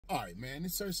All right, man.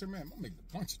 It's SirSir, man. I'm going to make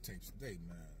a bunch of tapes today,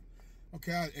 man.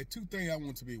 Okay, two things I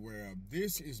want to be aware of.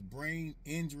 This is Brain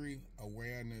Injury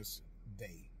Awareness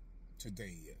Day.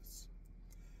 Today is.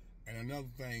 And another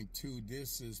thing, too,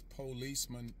 this is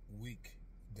Policeman Week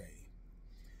Day.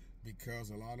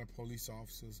 Because a lot of police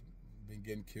officers been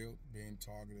getting killed, being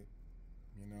targeted,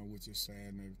 you know, which is sad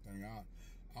and everything.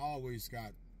 I always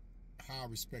got high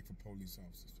respect for police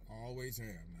officers. I always have.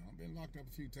 Now, I've been locked up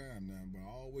a few times now, but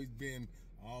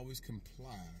I always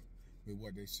complied with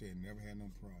what they said. Never had no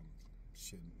problem.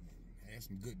 Shit, had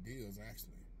some good deals,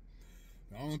 actually.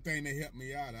 The only thing that helped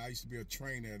me out, I used to be a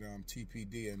trainer at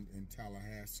TPD in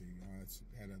Tallahassee. I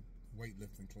had a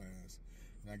weightlifting class,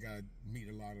 and I got to meet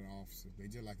a lot of the officers. They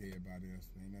just like everybody else.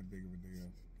 They ain't that big of a deal,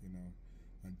 you know,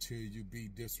 until you be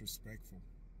disrespectful.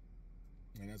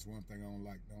 And that's one thing I don't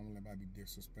like. Don't let anybody be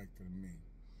disrespectful to me.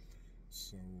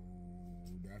 So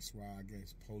that's why I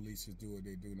guess police do what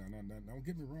they do. Now, don't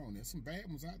get me wrong. There's some bad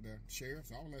ones out there.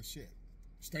 Sheriffs, all that shit.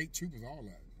 State troopers, all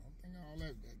that. I don't think all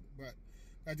that. But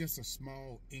that's just a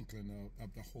small inkling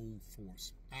of the whole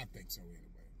force. I think so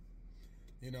anyway.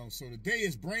 You know, so today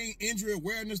is Brain Injury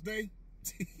Awareness Day.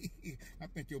 I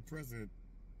think your president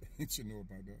should know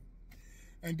about that.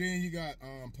 And then you got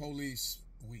Police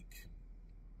Week.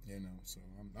 You know, so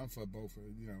I'm for both.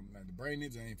 You know, like the brain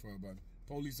injury ain't for, but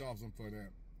police officer I'm for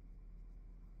that.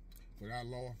 Without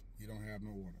law, you don't have no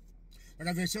order. Like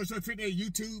I said, SirSir 58,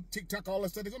 YouTube, TikTok, all that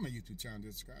stuff. Go to my YouTube channel,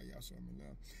 just subscribe. Y'all show me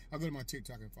love. I'll go to my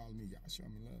TikTok and follow me. Y'all show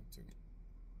me love too.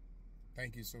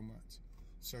 Thank you so much.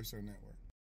 SirSir Network.